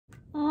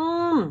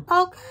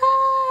Okay.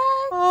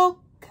 Okay.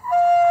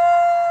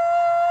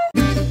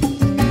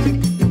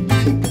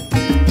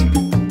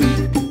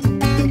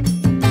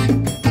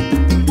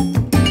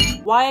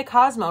 Why a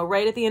Cosmo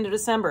right at the end of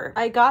December?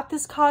 I got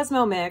this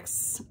Cosmo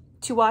mix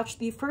to watch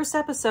the first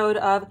episode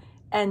of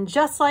And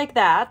Just Like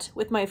That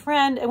with my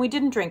friend, and we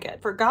didn't drink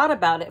it. Forgot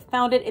about it,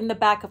 found it in the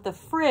back of the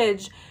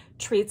fridge.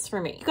 Treats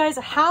for me. You guys,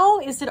 how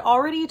is it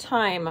already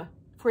time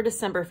for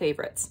December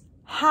favorites?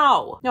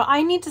 How? Now,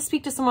 I need to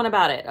speak to someone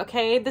about it,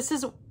 okay? This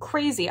is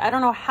crazy. I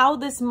don't know how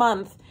this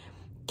month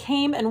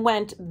came and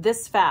went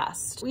this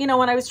fast. You know,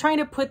 when I was trying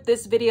to put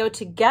this video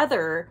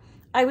together,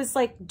 I was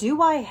like,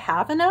 do I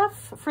have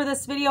enough for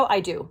this video?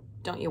 I do.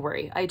 Don't you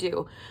worry, I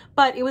do.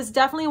 But it was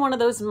definitely one of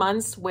those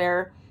months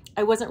where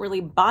I wasn't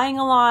really buying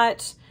a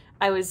lot.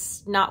 I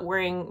was not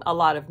wearing a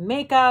lot of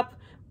makeup,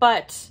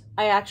 but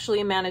I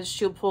actually managed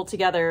to pull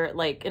together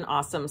like an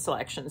awesome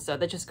selection. So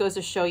that just goes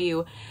to show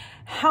you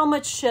how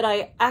much shit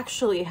I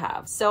actually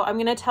have. So I'm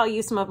gonna tell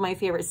you some of my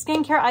favorite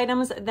skincare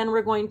items, then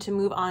we're going to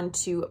move on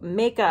to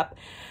makeup.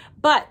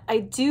 But I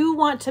do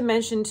want to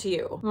mention to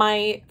you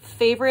my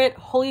favorite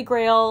holy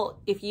grail.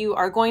 If you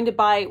are going to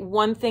buy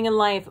one thing in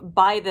life,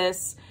 buy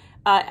this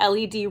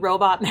LED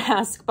robot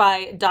mask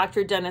by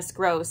Dr. Dennis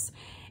Gross.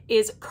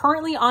 Is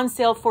currently on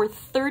sale for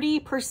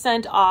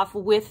 30% off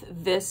with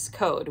this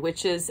code,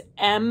 which is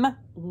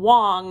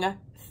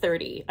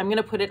MWONG30. I'm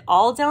gonna put it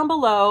all down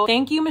below.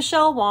 Thank you,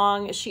 Michelle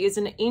Wong. She is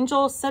an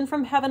angel sent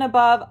from heaven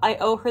above. I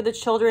owe her the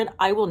children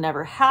I will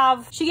never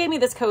have. She gave me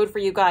this code for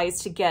you guys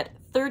to get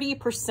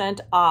 30%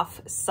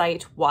 off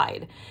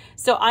site-wide.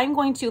 So I'm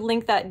going to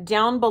link that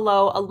down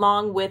below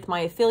along with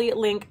my affiliate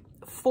link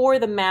for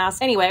the mask.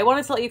 Anyway, I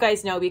wanted to let you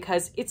guys know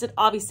because it's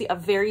obviously a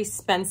very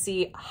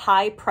spency,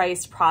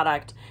 high-priced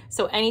product.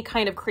 So any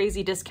kind of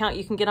crazy discount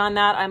you can get on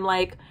that, I'm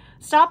like,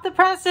 stop the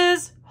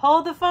presses,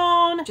 hold the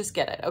phone, just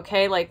get it,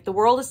 okay? Like, the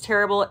world is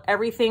terrible,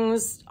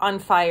 everything's on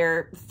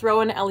fire,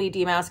 throw an LED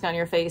mask on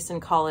your face and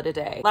call it a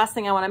day. Last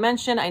thing I wanna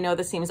mention, I know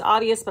this seems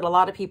obvious, but a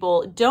lot of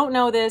people don't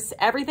know this.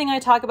 Everything I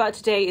talk about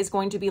today is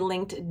going to be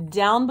linked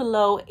down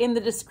below in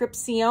the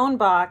description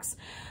box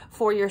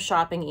for your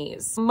shopping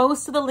ease.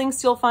 Most of the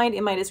links you'll find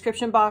in my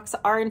description box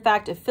are in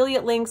fact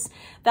affiliate links.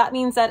 That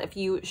means that if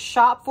you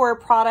shop for a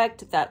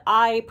product that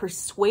I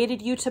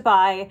persuaded you to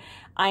buy,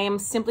 I am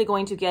simply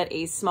going to get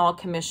a small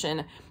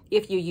commission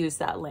if you use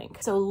that link.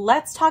 So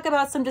let's talk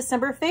about some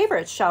December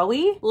favorites, shall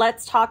we?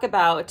 Let's talk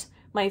about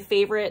my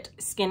favorite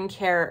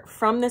skincare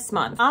from this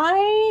month.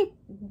 I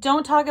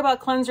don't talk about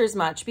cleansers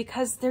much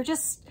because they're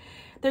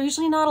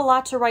usually not a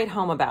lot to write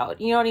home about.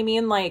 You know what I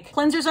mean? Like,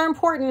 cleansers are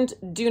important,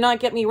 do not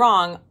get me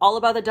wrong, all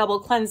about the double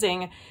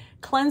cleansing.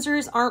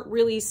 Cleansers aren't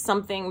really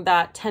something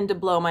that tend to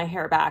blow my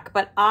hair back,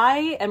 but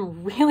I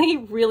am really,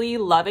 really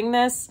loving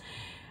this.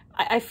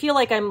 I feel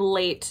like I'm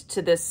late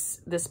to this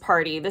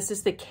party. This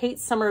is the Cate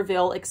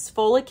Somerville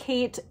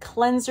Exfoliate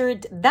Cleanser.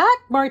 That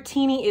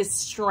martini is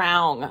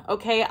strong,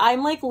 okay?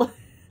 I'm like,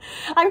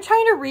 I'm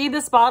trying to read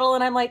this bottle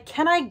and I'm like,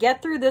 can I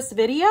get through this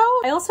video?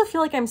 I also feel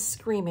like I'm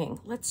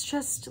screaming. Let's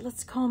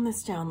calm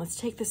this down. Let's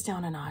take this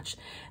down a notch.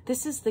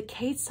 This is the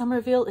Cate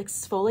Somerville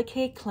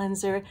Exfoliate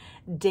Cleanser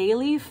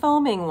Daily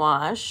Foaming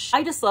Wash.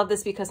 I just love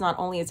this because not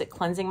only is it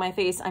cleansing my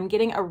face, I'm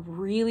getting a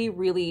really,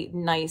 really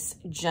nice,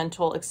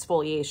 gentle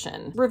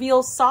exfoliation.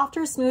 Reveals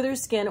softer, smoother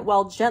skin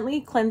while gently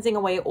cleansing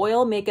away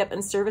oil, makeup,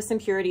 and surface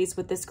impurities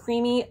with this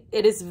creamy,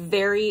 it is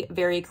very,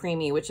 very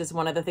creamy, which is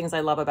one of the things I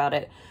love about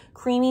it.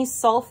 Creamy,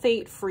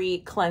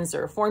 sulfate-free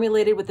cleanser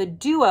formulated with a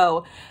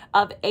duo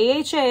of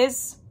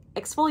AHAs,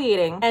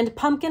 exfoliating, and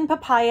pumpkin,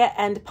 papaya,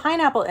 and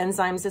pineapple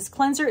enzymes. This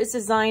cleanser is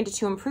designed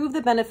to improve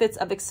the benefits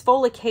of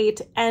exfoliate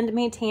and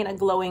maintain a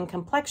glowing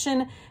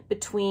complexion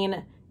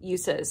between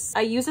uses.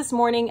 I use this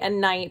morning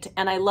and night,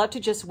 and I love to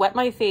just wet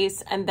my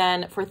face, and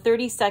then for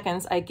 30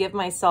 seconds, I give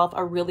myself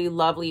a really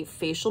lovely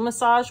facial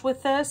massage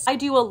with this. I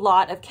do a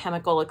lot of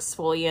chemical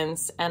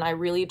exfoliants, and I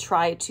really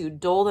try to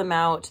dole them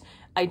out.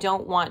 I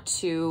don't want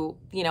to,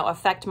 you know,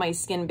 affect my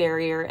skin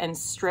barrier and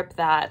strip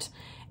that.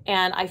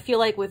 And I feel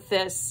like with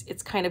this,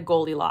 it's kind of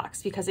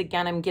Goldilocks because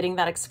again, I'm getting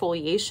that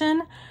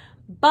exfoliation,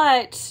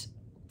 but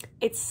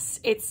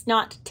it's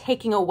not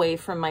taking away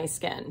from my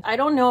skin. I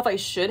don't know if I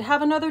should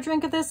have another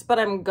drink of this, but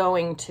I'm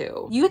going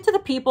to. Youth to the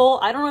people,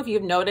 I don't know if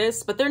you've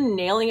noticed, but they're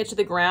nailing it to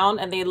the ground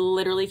and they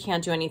literally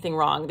can't do anything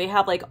wrong. They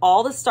have like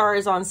all the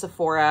stars on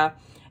Sephora.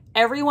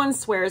 Everyone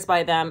swears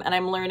by them, and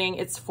I'm learning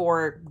it's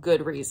for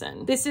good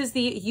reason. This is the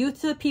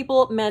Youth to the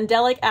People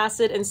Mandelic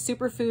Acid and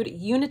Superfood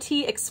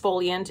Unity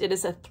Exfoliant. It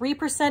is a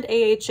 3%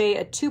 AHA,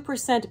 a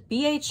 2%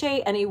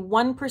 BHA, and a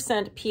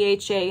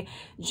 1% PHA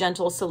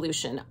gentle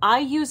solution. I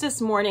use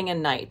this morning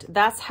and night.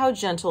 That's how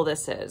gentle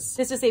this is.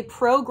 This is a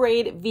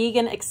pro-grade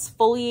vegan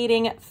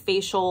exfoliating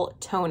facial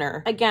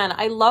toner. Again,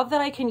 I love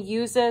that I can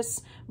use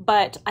this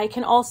but I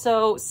can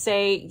also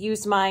say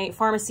use my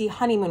Pharmacy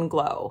Honeymoon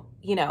Glow,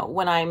 you know,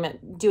 when I'm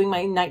doing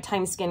my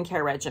nighttime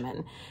skincare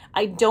regimen.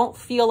 I don't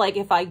feel like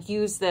if I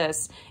use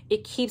this,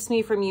 it keeps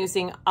me from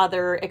using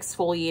other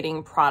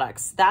exfoliating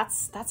products.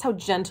 That's how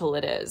gentle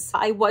it is.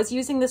 I was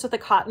using this with a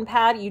cotton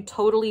pad. You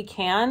totally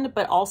can,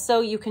 but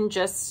also you can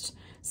just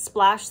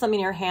splash some in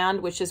your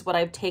hand, which is what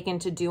I've taken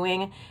to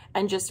doing,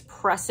 and just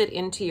press it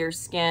into your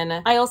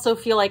skin. I also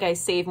feel like I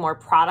save more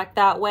product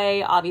that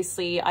way.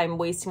 Obviously, I'm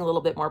wasting a little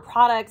bit more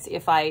product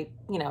if I,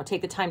 you know,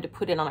 take the time to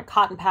put it on a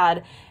cotton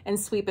pad and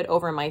sweep it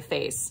over my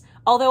face.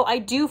 Although I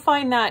do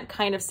find that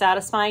kind of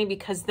satisfying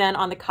because then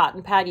on the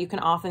cotton pad, you can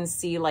often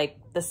see like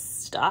the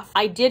stuff.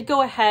 I did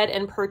go ahead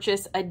and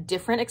purchase a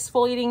different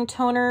exfoliating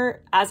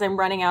toner as I'm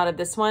running out of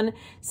this one,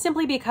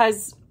 simply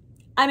because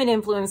I'm an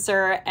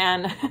influencer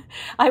and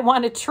I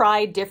want to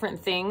try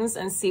different things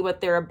and see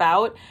what they're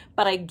about,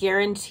 but I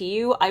guarantee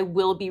you I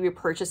will be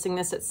repurchasing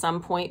this at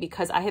some point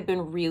because I have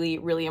been really,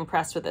 really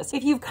impressed with this.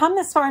 If you've come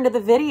this far into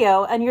the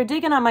video and you're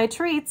digging on my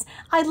treats,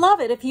 I'd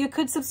love it if you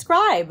could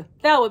subscribe.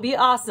 That would be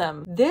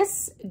awesome.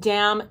 This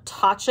damn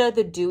Tatcha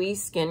the Dewy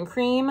Skin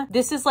Cream,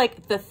 this is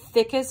like the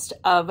thickest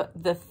of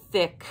the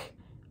thick.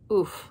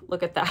 Oof,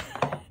 look at that.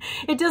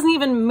 It doesn't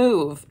even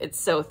move. It's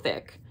so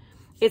thick.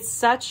 It's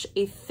such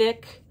a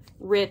thick,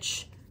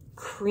 rich,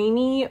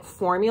 creamy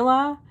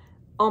formula.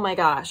 Oh my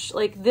gosh,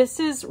 like this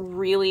is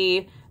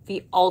really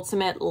the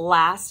ultimate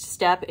last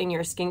step in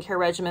your skincare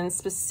regimen,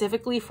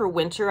 specifically for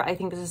winter. I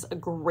think this is a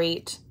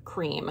great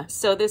cream.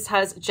 So this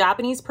has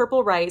Japanese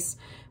purple rice,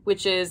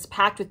 which is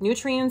packed with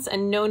nutrients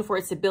and known for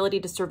its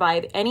ability to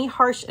survive any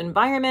harsh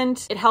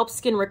environment. It helps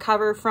skin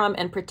recover from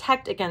and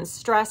protect against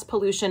stress,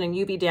 pollution, and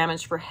UV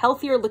damage for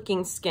healthier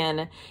looking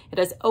skin. It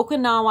has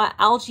Okinawa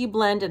algae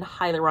blend and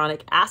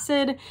hyaluronic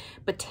acid,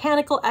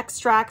 botanical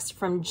extracts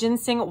from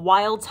ginseng,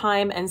 wild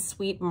thyme, and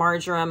sweet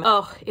marjoram.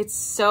 Oh, it's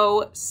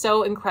so,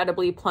 so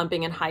incredibly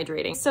plumping and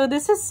hydrating. So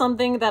this is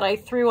something that I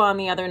threw on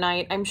the other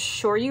night. I'm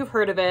sure you've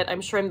heard of it. I'm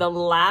sure I'm the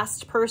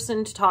last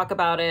person to talk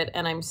about it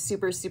and I'm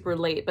super, super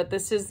late, but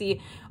this is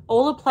the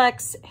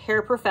Olaplex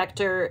Hair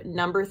Perfector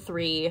number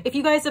 3. If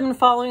you guys have been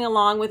following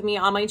along with me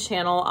on my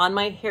channel, on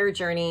my hair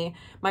journey,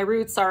 my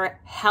roots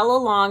are hella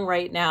long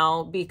right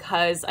now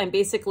because I'm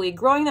basically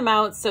growing them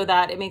out so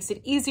that it makes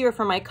it easier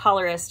for my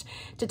colorist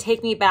to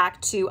take me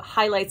back to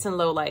highlights and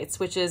lowlights,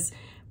 which is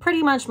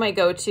pretty much my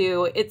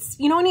go-to. It's,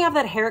 you know, when you have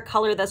that hair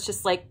color that's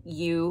just like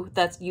you,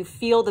 that's, you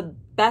feel the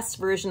best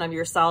version of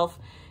yourself,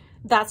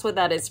 that's what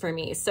that is for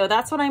me. So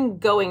that's what I'm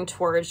going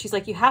towards. She's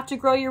like, you have to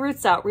grow your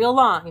roots out real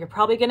long. You're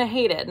probably gonna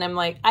hate it. And I'm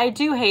like, I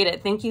do hate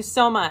it. Thank you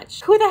so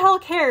much. Who the hell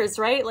cares,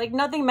 right? Like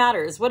nothing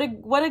matters. What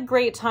a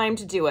great time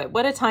to do it.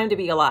 What a time to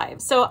be alive.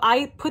 So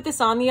I put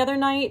this on the other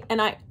night and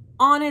I,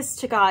 honest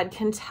to God,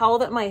 can tell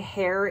that my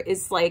hair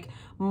is like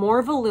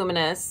more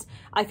voluminous.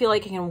 I feel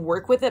like I can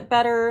work with it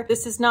better.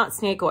 This is not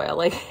snake oil.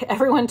 Like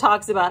everyone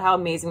talks about how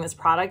amazing this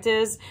product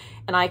is,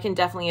 and I can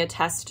definitely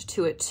attest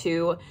to it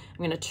too.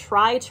 I'm gonna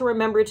try to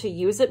remember to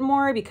use it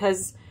more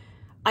because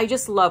I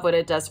just love what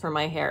it does for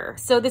my hair.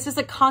 So this is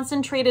a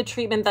concentrated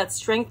treatment that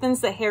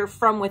strengthens the hair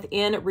from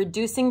within,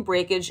 reducing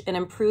breakage and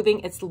improving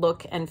its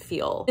look and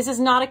feel. This is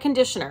not a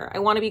conditioner. I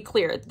want to be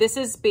clear. This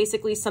is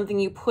basically something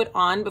you put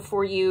on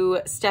before you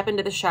step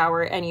into the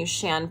shower and you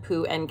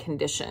shampoo and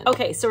condition.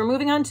 Okay, so we're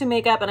moving on to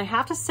makeup, and I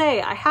have to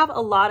say, I have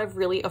a lot of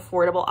really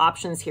affordable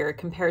options here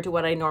compared to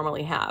what I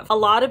normally have. A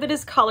lot of it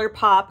is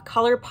ColourPop.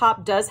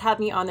 ColourPop does have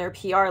me on their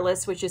PR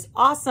list, which is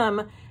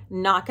awesome.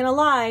 Not gonna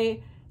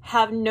lie,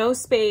 have no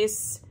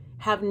space,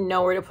 have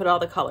nowhere to put all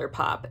the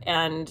ColourPop,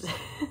 and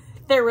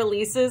their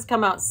releases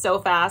come out so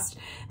fast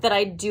that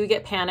I do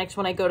get panicked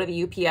when I go to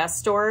the UPS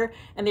store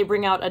and they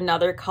bring out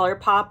another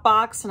ColourPop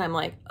box and I'm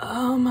like,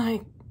 oh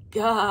my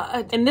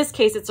God. In this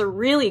case, it's a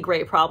really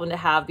great problem to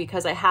have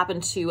because I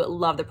happen to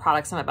love the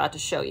products I'm about to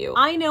show you.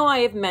 I know I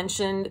have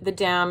mentioned the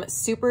damn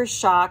Super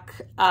Shock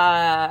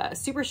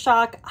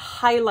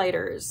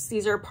highlighters.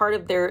 These are part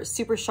of their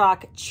Super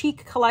Shock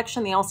cheek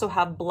collection. They also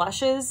have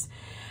blushes.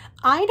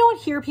 I don't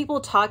hear people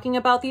talking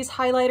about these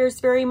highlighters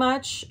very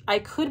much. I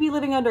could be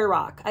living under a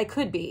rock. I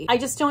could be. I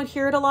just don't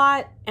hear it a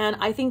lot. And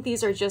I think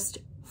these are just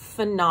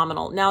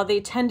phenomenal. Now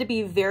they tend to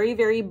be very,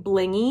 very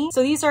blingy.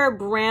 So these are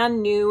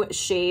brand new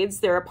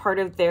shades. They're a part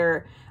of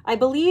their, I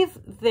believe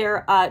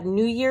their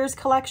New Year's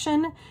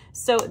collection.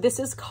 So this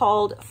is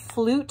called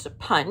Flute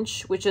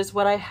Punch, which is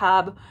what I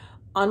have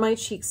on my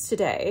cheeks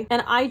today.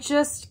 And I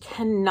just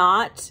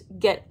cannot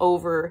get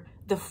over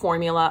the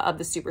formula of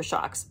the Super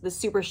Shocks, the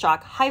Super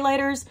Shock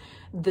highlighters,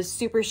 the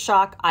Super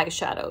Shock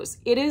eyeshadows.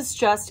 It is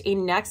just a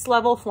next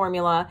level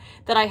formula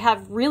that I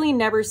have really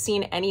never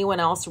seen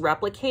anyone else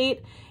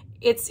replicate.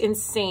 It's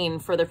insane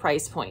for the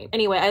price point.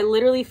 Anyway, I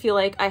literally feel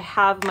like I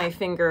have my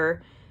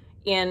finger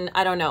in,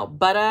 I don't know,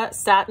 butter,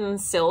 satin,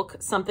 silk,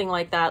 something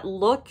like that.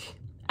 Look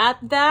at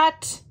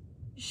that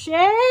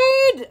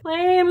shade,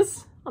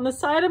 flames on the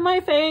side of my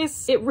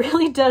face. It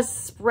really does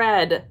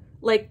spread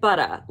like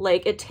butter.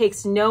 Like it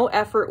takes no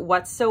effort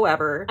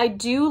whatsoever. I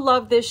do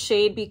love this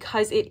shade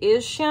because it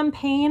is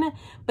champagne,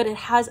 but it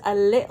has a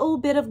little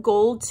bit of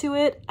gold to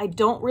it. I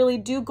don't really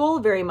do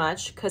gold very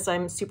much because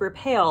I'm super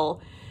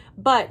pale,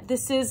 but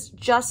this is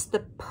just the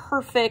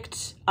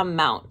perfect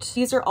amount.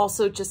 These are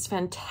also just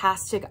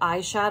fantastic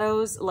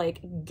eyeshadows.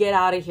 Like get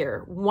out of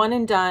here. One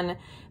and done.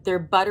 They're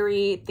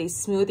buttery. They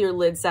smooth your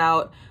lids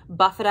out,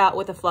 buff it out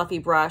with a fluffy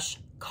brush,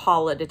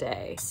 call it a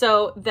day.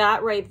 So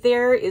that right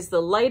there is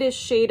the lightest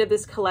shade of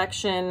this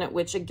collection,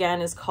 which again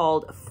is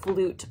called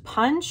Flute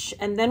Punch.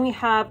 And then we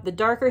have the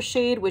darker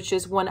shade, which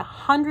is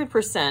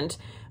 100%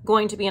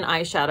 going to be an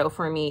eyeshadow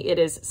for me. It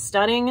is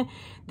stunning.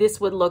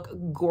 This would look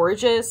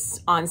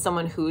gorgeous on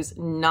someone who's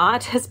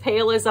not as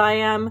pale as I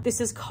am.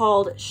 This is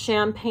called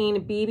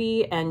Champagne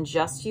BB, and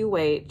just you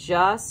wait,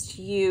 just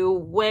you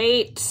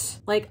wait.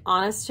 Like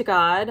honest to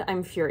God,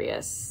 I'm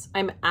furious.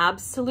 I'm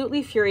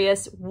absolutely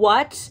furious.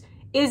 What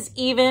is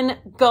even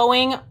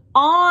going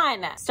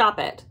on? Stop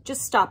it.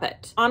 Just stop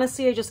it.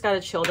 Honestly, I just got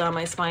a chill down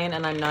my spine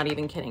and I'm not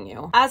even kidding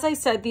you. As I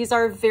said, these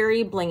are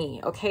very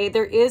blingy, okay?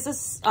 There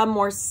is a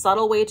more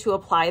subtle way to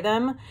apply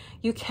them.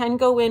 You can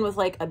go in with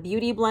like a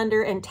beauty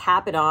blender and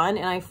tap it on,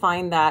 and I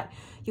find that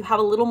you have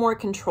a little more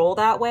control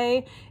that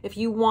way. If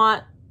you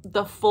want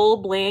the full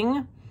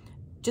bling,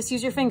 just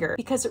use your finger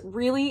because it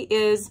really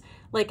is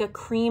like a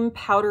cream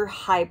powder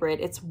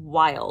hybrid. It's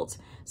wild.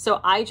 So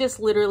I just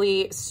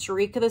literally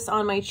streak this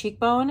on my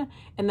cheekbone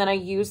and then I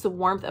use the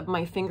warmth of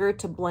my finger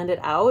to blend it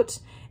out,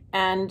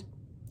 and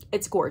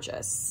it's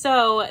gorgeous.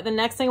 So the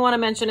next thing I want to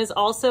mention is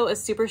also a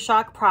Super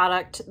Shock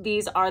product.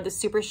 These are the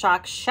Super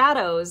Shock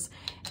shadows,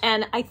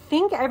 and I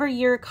think every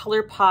year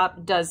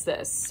ColourPop does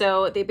this.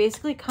 So they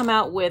basically come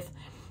out with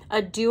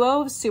a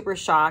duo of Super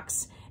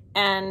Shocks,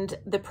 and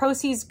the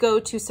proceeds go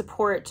to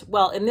support,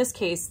 well, in this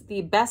case,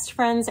 the Best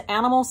Friends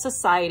Animal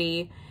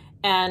Society.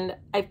 And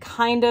I've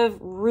kind of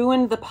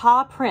ruined the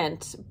paw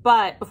print,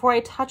 but before I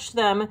touched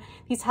them,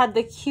 these had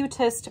the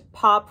cutest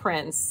paw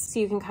prints.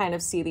 So you can kind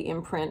of see the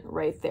imprint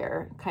right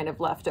there, kind of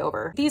left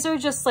over. These are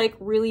just like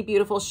really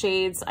beautiful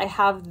shades. I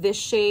have this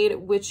shade,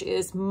 which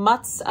is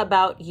Mutts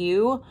About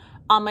You,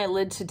 on my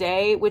lid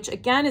today, which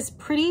again is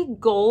pretty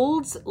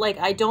gold. Like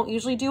I don't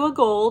usually do a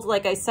gold,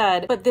 like I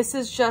said, but this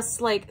is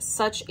just like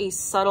such a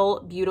subtle,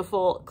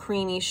 beautiful,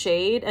 creamy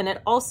shade. And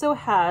it also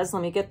has,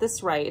 let me get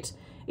this right,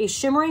 a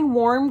shimmering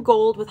warm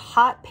gold with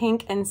hot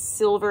pink and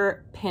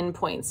silver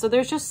pinpoints. So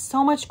there's just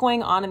so much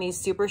going on in these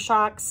Super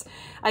Shocks.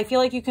 I feel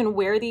like you can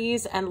wear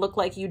these and look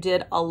like you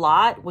did a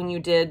lot when you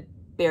did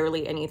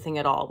barely anything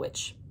at all,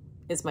 which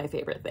is my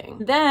favorite thing.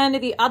 Then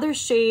the other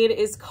shade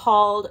is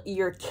called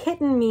Your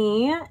Kitten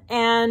Me,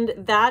 and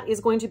that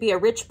is going to be a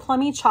rich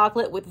plummy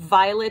chocolate with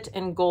violet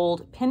and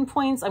gold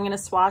pinpoints. I'm going to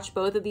swatch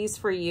both of these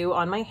for you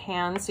on my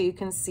hand so you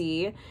can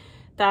see.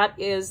 That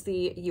is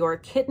the Your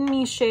Kitten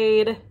Me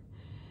shade.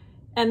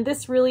 And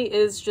this really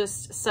is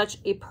just such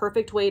a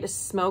perfect way to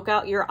smoke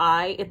out your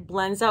eye. It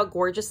blends out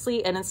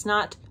gorgeously and it's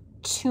not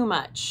too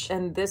much.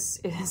 And this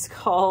is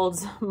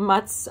called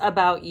Mutts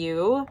About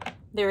You.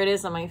 There it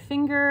is on my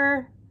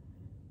finger.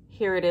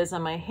 Here it is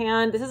on my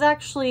hand. This is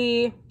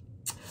actually,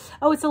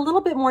 oh, it's a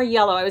little bit more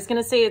yellow. I was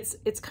gonna say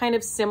it's kind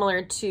of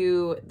similar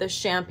to the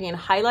champagne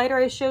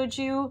highlighter I showed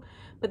you,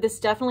 but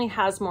this definitely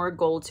has more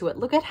gold to it.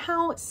 Look at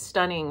how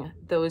stunning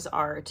those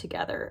are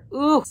together.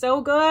 Ooh, so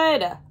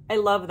good. I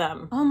love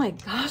them. Oh my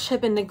gosh,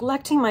 I've been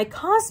neglecting my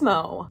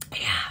Cosmo.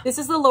 Yeah. This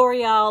is the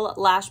L'Oreal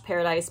Lash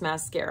Paradise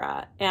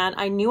Mascara, and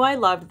I knew I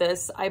loved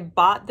this. I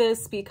bought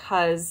this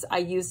because I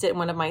used it in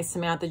one of my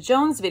Samantha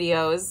Jones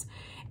videos,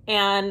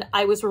 and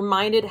I was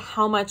reminded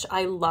how much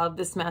I love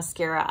this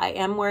mascara. I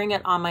am wearing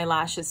it on my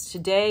lashes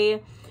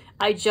today.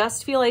 I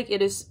just feel like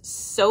it is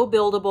so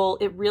buildable.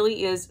 It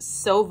really is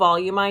so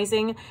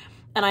volumizing.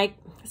 And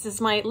this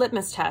is my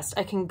litmus test.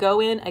 I can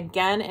go in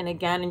again and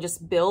again and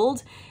just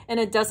build, and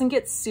it doesn't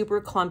get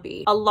super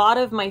clumpy. A lot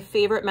of my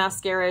favorite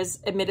mascaras,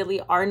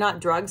 admittedly, are not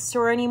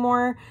drugstore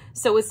anymore.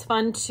 So it's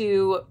fun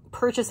to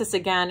purchase this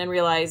again and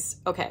realize,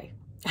 okay,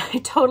 I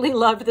totally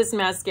loved this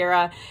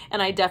mascara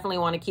and I definitely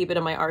want to keep it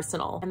in my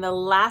arsenal. And the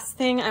last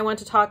thing I want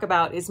to talk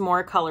about is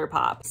more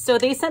ColourPop. So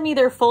they sent me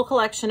their full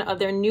collection of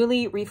their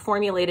newly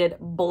reformulated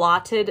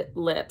blotted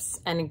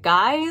lips. And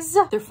guys,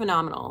 they're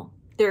phenomenal.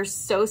 They're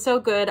so, so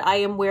good. I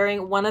am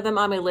wearing one of them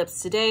on my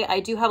lips today. I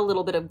do have a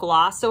little bit of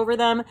gloss over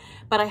them,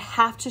 but I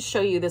have to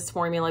show you this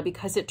formula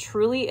because it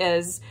truly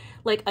is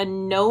like a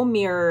no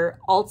mirror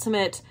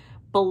ultimate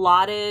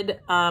blotted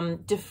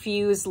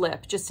diffused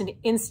lip, just an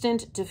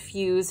instant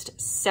diffused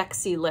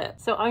sexy lip.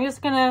 So I'm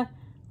just gonna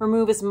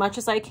remove as much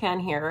as I can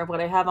here of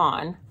what I have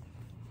on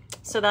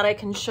so that I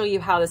can show you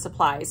how this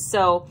applies.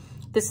 So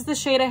this is the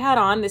shade I had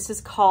on. This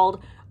is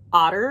called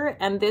Otter,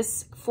 and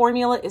this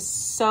formula is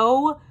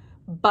so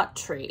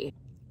buttery.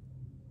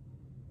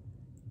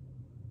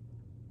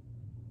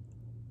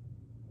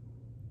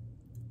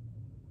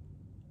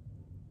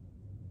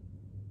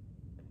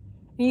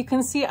 You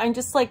can see I'm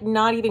just like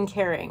not even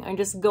caring. I'm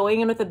just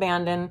going in with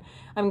abandon.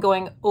 I'm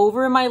going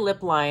over my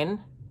lip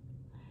line.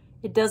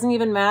 It doesn't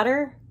even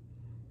matter.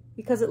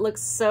 because it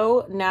looks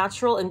so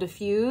natural and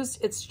diffused.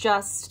 It's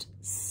just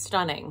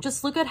stunning.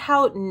 Just look at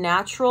how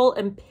natural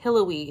and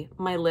pillowy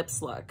my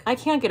lips look. I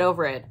can't get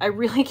over it. I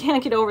really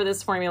can't get over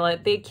this formula.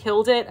 They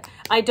killed it.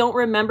 I don't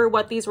remember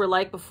what these were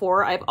like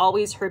before. I've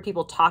always heard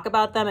people talk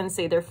about them and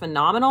say they're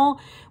phenomenal.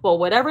 Well,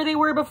 whatever they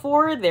were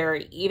before, they're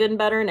even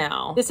better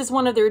now. This is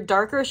one of their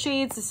darker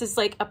shades. This is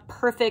like a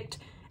perfect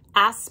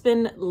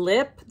aspen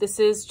lip. This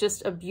is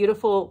just a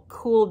beautiful,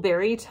 cool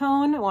berry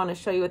tone. I want to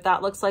show you what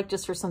that looks like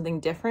just for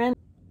something different.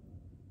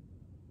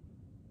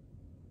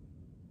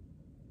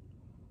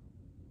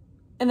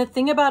 And the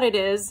thing about it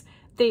is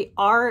they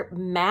are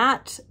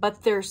matte,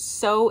 but they're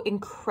so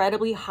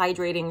incredibly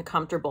hydrating and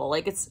comfortable.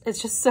 Like it's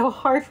just so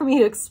hard for me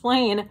to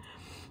explain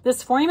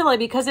this formula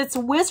because it's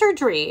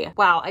wizardry.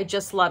 Wow, I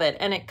just love it.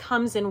 And it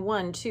comes in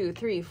 1, 2,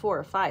 3,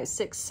 4, 5,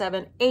 6,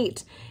 7,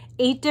 8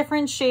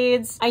 different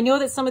shades. I know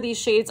that some of these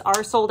shades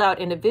are sold out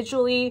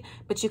individually,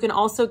 but you can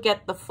also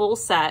get the full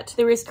set.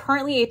 There is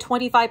currently a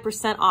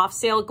 25% off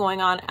sale going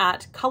on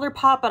at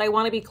ColourPop, but I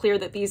want to be clear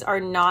that these are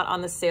not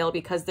on the sale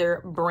because they're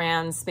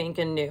brand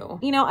spanking new.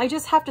 You know, I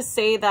just have to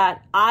say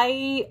that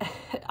I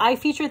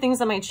feature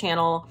things on my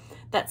channel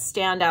that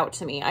stand out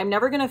to me. I'm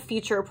never going to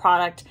feature a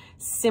product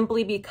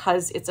simply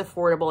because it's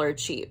affordable or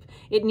cheap.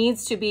 It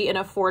needs to be an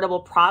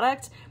affordable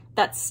product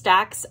that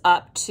stacks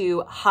up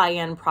to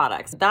high-end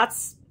products.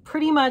 That's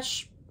pretty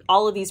much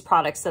all of these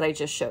products that I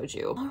just showed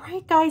you. All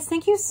right, guys,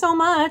 thank you so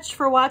much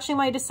for watching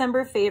my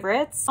December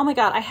favorites. Oh my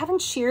God, I haven't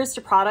cheers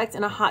to product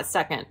in a hot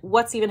second.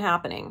 What's even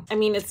happening? I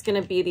mean, it's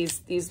gonna be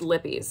these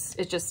lippies.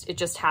 It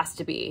just has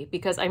to be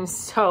because I'm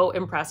so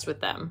impressed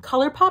with them.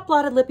 ColourPop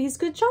blotted lippies,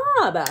 good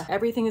job.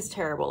 Everything is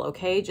terrible,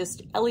 okay?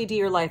 Just LED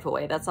your life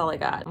away, that's all I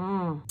got.